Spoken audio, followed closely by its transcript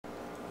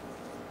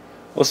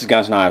Well, this is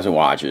Guns, Knives, and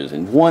Watches,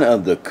 and one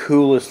of the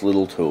coolest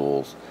little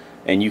tools,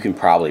 and you can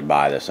probably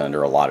buy this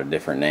under a lot of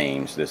different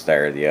names, this,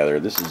 there, or the other.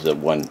 This is the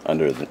one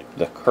under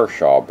the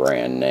Kershaw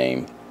brand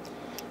name,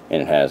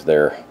 and it has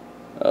their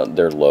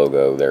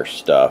logo, their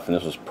stuff, and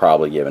this was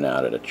probably given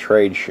out at a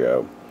trade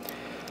show.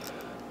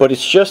 But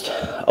it's just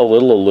a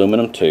little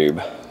aluminum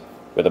tube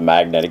with a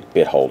magnetic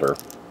bit holder.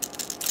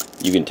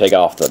 You can take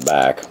off the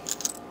back,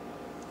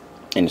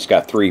 and it's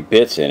got 3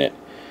 bits in it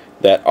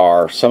that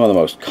are some of the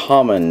most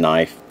common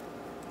knife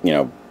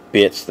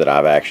bits that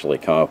I've actually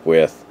come up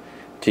with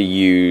to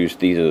use.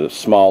 These are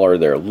smaller,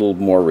 they're a little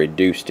more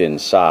reduced in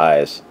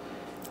size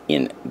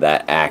in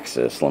that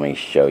axis. Let me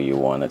show you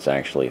one that's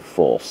actually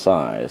full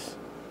size.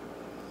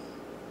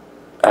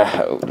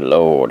 Oh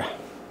Lord.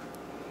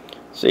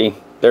 See,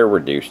 they're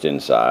reduced in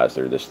size.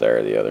 They're this, there,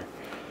 or the other.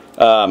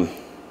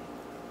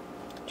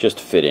 Just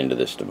to fit into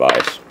this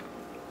device.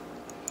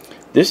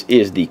 This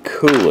is the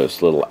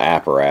coolest little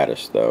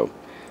apparatus though.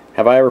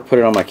 Have I ever put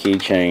it on my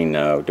keychain?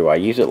 No. Do I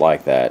use it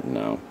like that?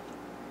 No.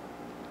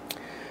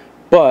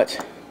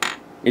 But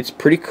it's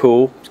pretty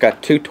cool. It's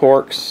got 2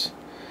 Torx.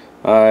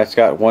 It's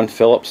got 1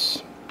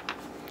 Phillips.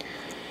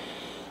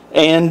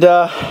 And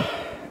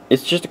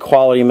it's just a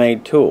quality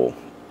made tool.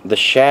 The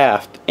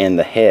shaft and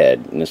the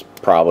head, and this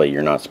probably,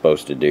 you're not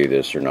supposed to do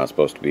this, you're not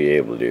supposed to be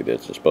able to do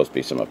this, it's supposed to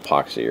be some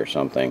epoxy or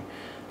something,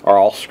 are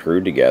all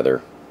screwed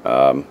together.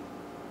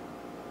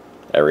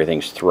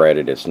 Everything's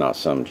threaded. It's not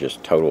some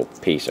just total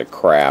piece of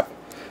crap.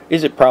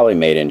 Is it probably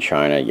made in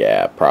China?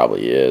 Yeah, it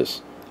probably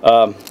is.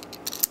 But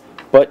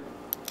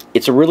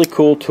it's a really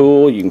cool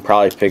tool. You can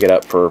probably pick it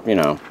up for,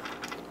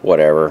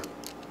 whatever.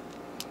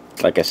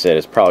 Like I said,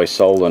 it's probably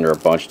sold under a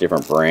bunch of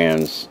different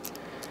brands.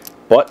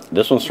 But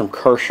this one's from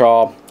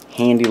Kershaw.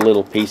 Handy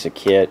little piece of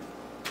kit.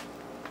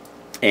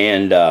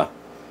 And,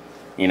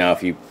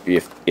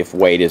 if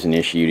weight is an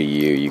issue to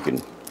you, you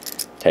can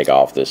take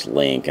off this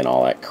link and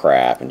all that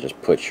crap and just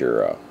put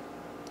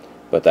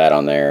that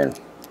on there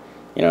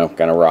and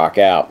kind of rock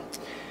out.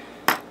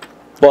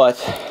 But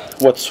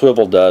what the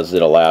swivel does,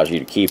 it allows you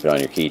to keep it on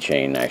your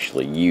keychain and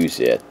actually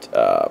use it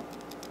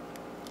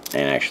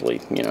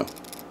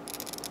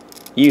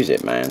use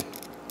it, man.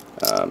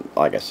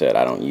 Like I said,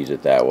 I don't use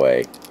it that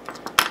way,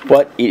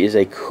 but it is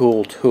a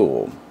cool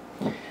tool.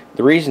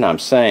 The reason I'm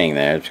saying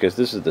that is because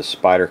this is the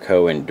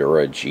Spyderco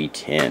Endura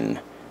G10,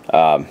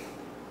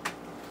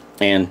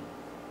 and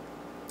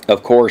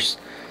of course,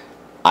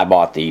 I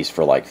bought these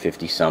for like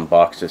 50 some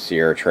bucks at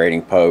Sierra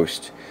Trading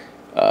Post.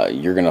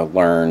 You're going to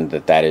learn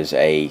that is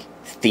a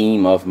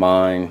theme of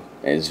mine,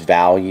 is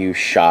value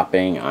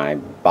shopping. I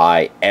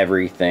buy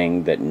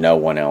everything that no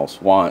one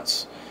else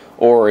wants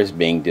or is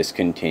being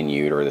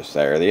discontinued or this,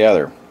 that, or the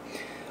other.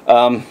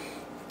 And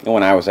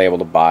when I was able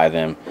to buy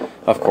them,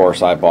 of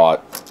course, I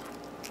bought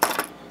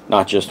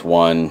not just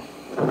 1,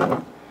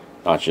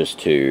 not just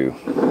 2,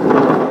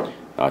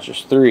 not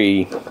just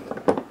 3,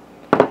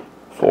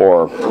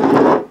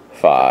 4,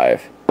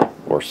 5,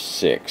 or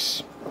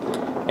 6,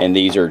 and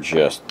these are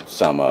just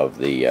some of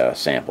the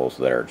samples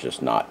that are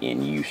just not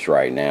in use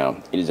right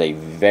now. It is a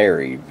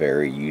very,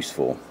 very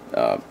useful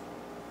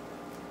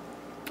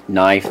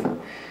knife,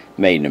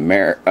 made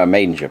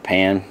in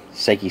Japan,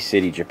 Seiki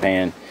City,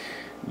 Japan,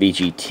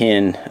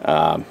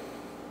 BG10,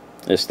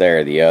 this, there,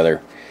 or the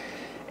other.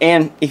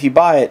 And if you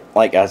buy it,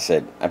 like I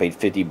said, I paid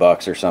 50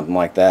 bucks or something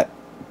like that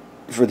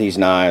for these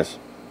knives.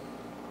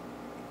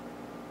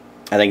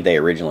 I think they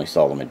originally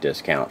sold them at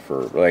discount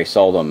they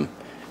sold them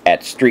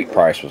at street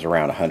price was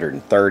around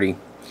 130.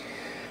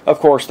 Of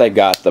course, they've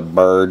got the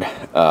bird.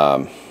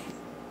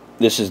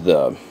 This is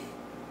the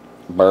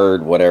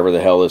bird, whatever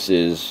the hell this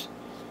is.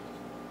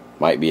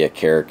 Might be a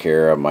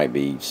Caracara, might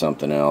be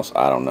something else.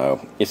 I don't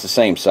know. It's the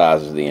same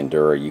size as the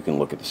Endura. You can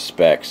look at the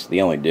specs.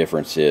 The only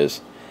difference is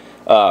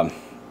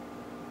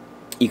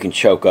you can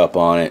choke up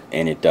on it,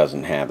 and it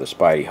doesn't have the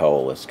Spidey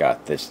hole. It's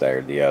got this,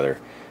 there, the other.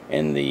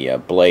 And the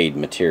blade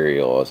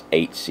material is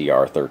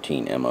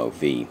 8CR13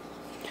 MOV.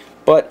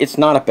 But it's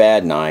not a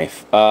bad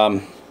knife. For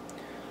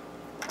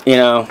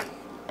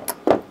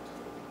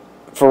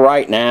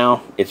right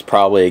now, it's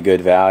probably a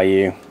good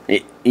value.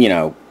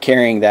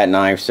 Carrying that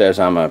knife says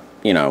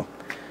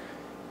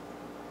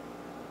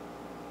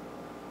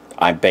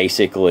I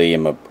basically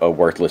am a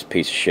worthless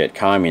piece of shit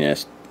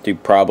communist who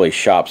probably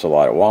shops a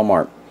lot at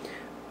Walmart.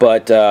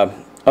 But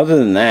other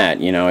than that,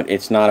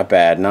 it's not a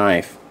bad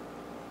knife.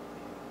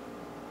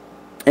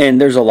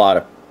 And there's a lot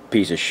of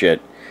piece of shit,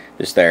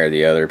 this, there, or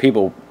the other.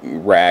 People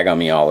rag on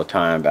me all the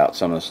time about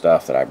some of the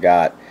stuff that I've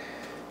got.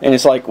 And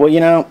it's like,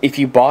 well, if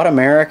you bought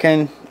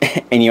American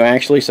and you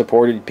actually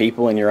supported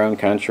people in your own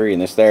country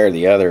and this, there, or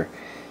the other,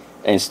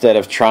 instead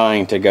of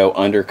trying to go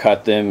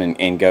undercut them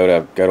and go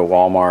to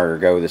Walmart or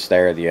go this,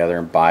 there, or the other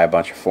and buy a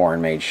bunch of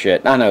foreign-made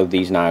shit. I know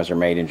these knives are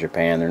made in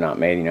Japan. They're not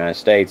made in the United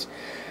States.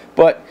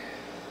 But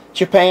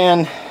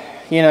Japan,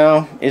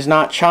 is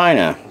not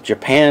China.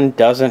 Japan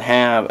doesn't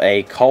have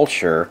a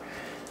culture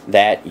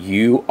that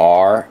you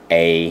are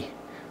a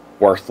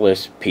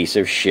worthless piece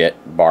of shit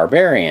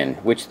barbarian,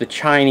 which the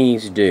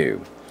Chinese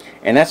do.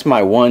 And that's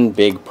my one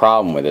big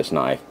problem with this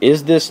knife.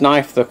 Is this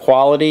knife the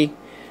quality?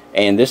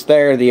 And this,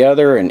 there, or the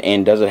other?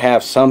 And does it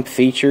have some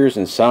features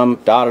and some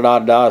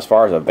da-da-da-da as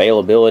far as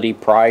availability,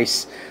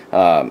 price,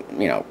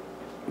 you know,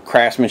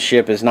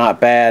 craftsmanship is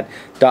not bad.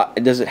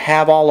 Does it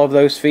have all of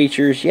those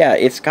features? Yeah,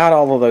 it's got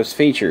all of those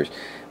features.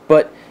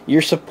 But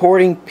you're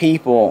supporting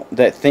people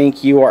that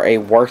think you are a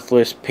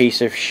worthless piece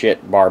of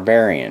shit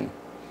barbarian.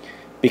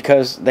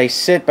 Because they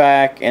sit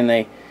back and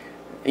they,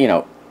 you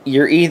know,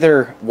 you're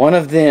either one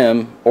of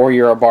them or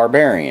you're a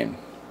barbarian.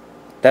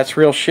 That's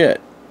real shit.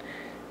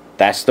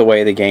 That's the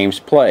way the game's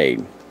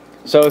played.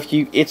 So if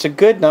you, it's a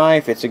good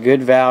knife, it's a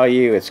good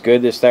value, it's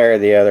good this, there, or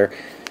the other.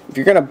 If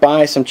you're gonna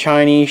buy some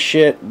Chinese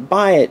shit,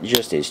 buy it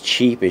just as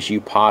cheap as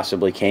you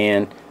possibly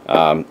can.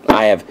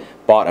 I have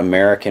bought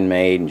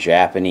American-made and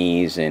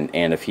Japanese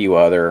and a few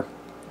other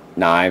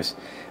knives.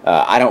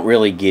 I don't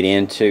really get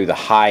into the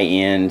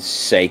high-end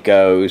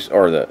Seikos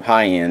or the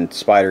high-end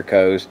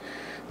Spydercos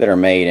that are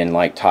made in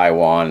like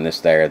Taiwan and this,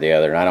 there, or the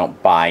other. And I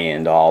don't buy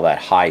into all that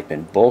hype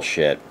and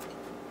bullshit.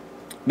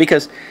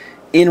 Because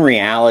in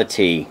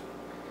reality,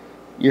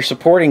 you're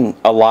supporting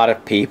a lot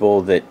of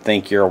people that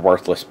think you're a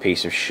worthless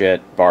piece of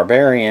shit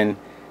barbarian.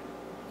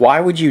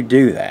 Why would you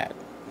do that?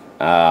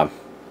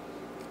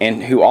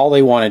 And who all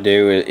they want to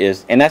do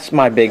is, and that's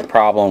my big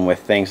problem with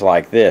things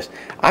like this.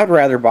 I'd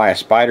rather buy a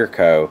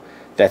Spyderco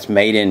that's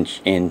made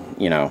in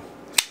you know,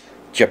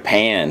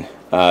 Japan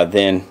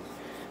than,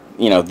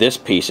 you know, this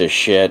piece of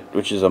shit,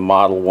 which is a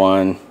Model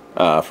 1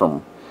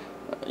 from,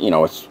 you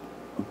know, it's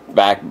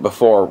back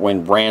before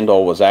when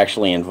Randall was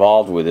actually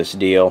involved with this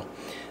deal,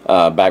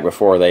 back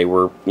before they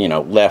were, you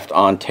know, left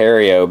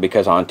Ontario,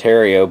 because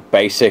Ontario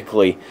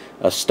basically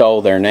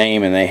stole their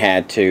name and they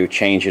had to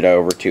change it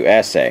over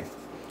to SA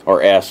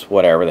or S,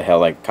 whatever the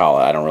hell they call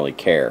it. I don't really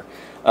care.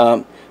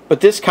 But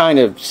this kind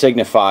of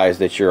signifies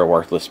that you're a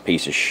worthless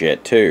piece of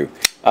shit too.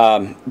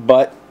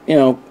 But, you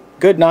know,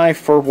 good knife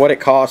for what it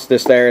costs,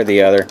 this, there, or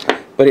the other.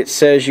 But it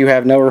says you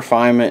have no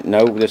refinement,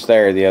 no this,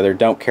 there, or the other,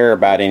 don't care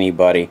about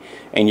anybody,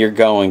 and you're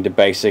going to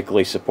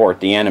basically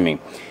support the enemy.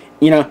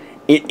 You know,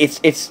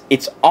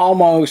 it's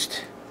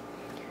almost,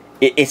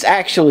 it's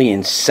actually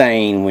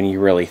insane when you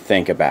really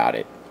think about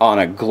it on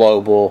a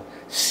global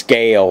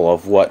scale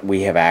of what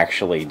we have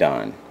actually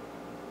done.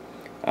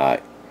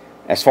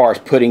 As far as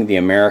putting the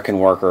American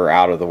worker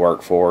out of the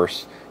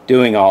workforce,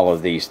 doing all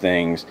of these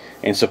things,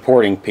 and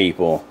supporting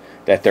people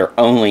that their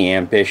only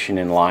ambition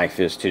in life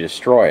is to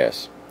destroy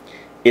us.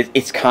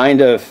 It's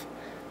kind of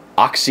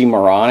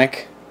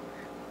oxymoronic,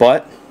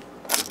 but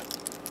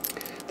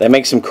they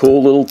make some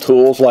cool little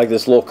tools like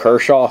this little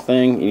Kershaw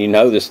thing, and you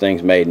know this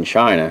thing's made in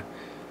China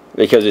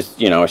because it's,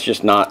 you know, it's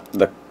just not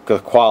the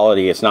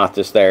quality, it's not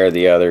this, there, or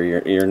the other.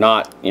 You're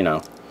not, you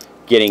know,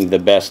 getting the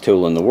best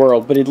tool in the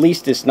world, but at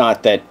least it's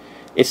not that,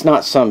 it's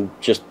not some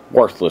just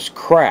worthless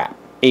crap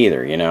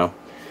either, you know.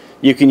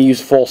 You can use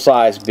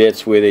full-size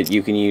bits with it,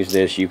 you can use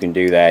this, you can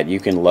do that,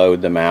 you can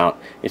load them out.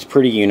 It's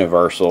pretty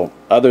universal,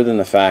 other than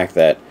the fact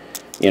that,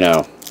 you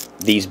know,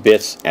 these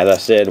bits, as I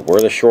said,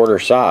 were the shorter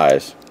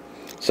size,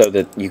 so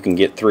that you can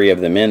get 3 of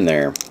them in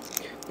there.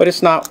 But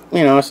it's not,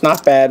 you know, it's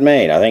not bad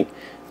made. I think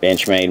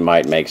Benchmade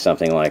might make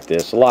something like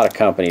this. A lot of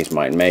companies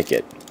might make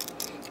it.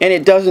 And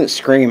it doesn't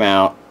scream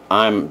out,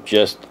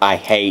 I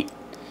hate,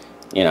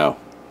 you know,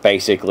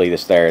 basically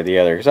this, there, or the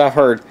other. Because I've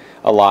heard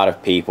a lot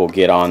of people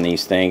get on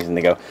these things and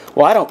they go,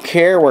 well, I don't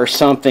care where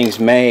something's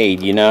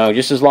made, you know,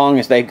 just as long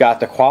as they've got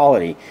the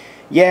quality.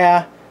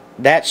 Yeah,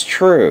 that's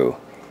true.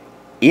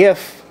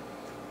 If,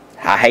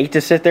 I hate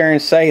to sit there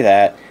and say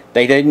that,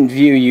 they didn't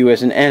view you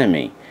as an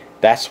enemy.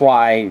 That's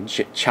why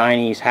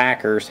Chinese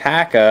hackers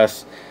hack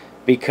us,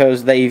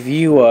 because they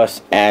view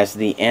us as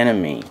the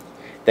enemy.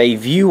 They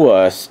view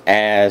us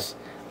as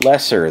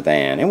lesser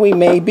than, and we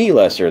may be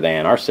lesser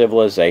than. Our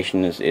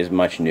civilization is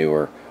much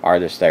newer, or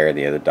this, there, or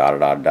the other, da da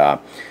da da.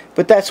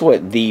 But that's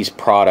what these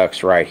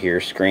products right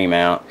here scream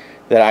out,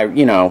 that I,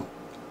 you know,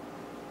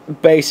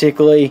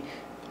 basically,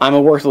 I'm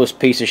a worthless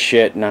piece of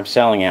shit and I'm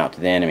selling out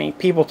to the enemy.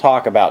 People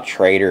talk about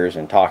traitors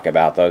and talk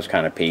about those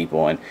kind of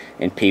people,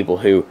 and people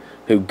who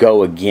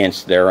go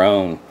against their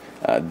own,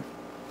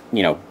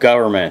 you know,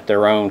 government,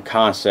 their own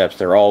concepts,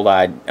 their own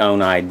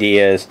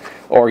ideas,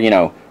 or, you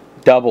know,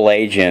 double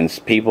agents,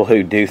 people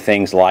who do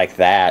things like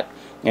that,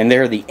 and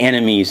they're the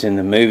enemies in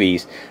the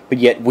movies. But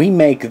yet we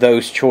make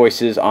those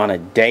choices on a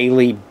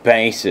daily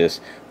basis.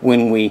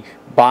 When we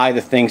buy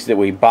the things that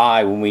we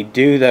buy, when we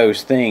do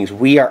those things,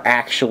 we are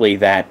actually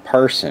that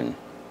person.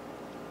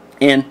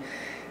 And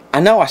I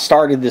know I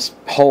started this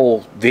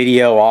whole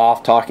video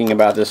off talking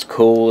about this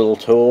cool little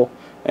tool,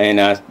 and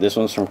this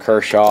one's from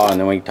Kershaw, and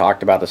then we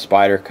talked about the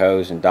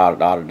Spydercos and da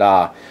da da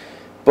da.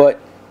 But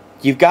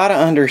you've got to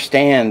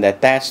understand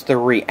that that's the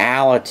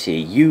reality.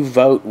 You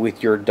vote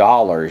with your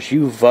dollars.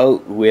 You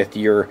vote with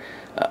your,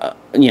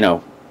 you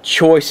know,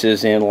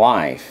 choices in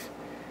life.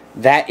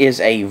 That is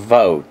a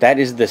vote. That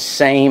is the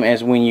same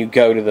as when you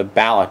go to the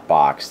ballot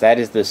box. That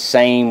is the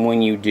same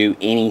when you do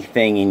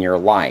anything in your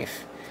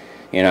life.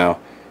 You know,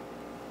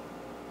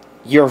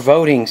 you're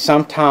voting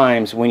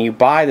sometimes when you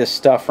buy this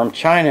stuff from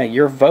China,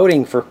 you're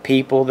voting for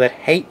people that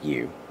hate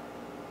you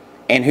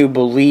and who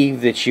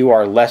believe that you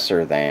are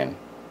lesser than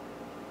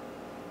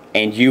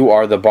and you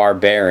are the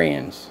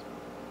barbarians,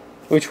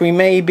 which we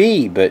may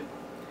be, but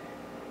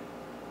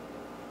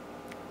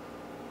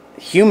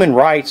human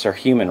rights are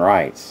human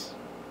rights.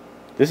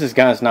 This is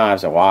Guns,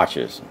 Knives, and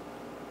Watches.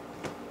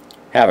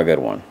 Have a good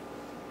one.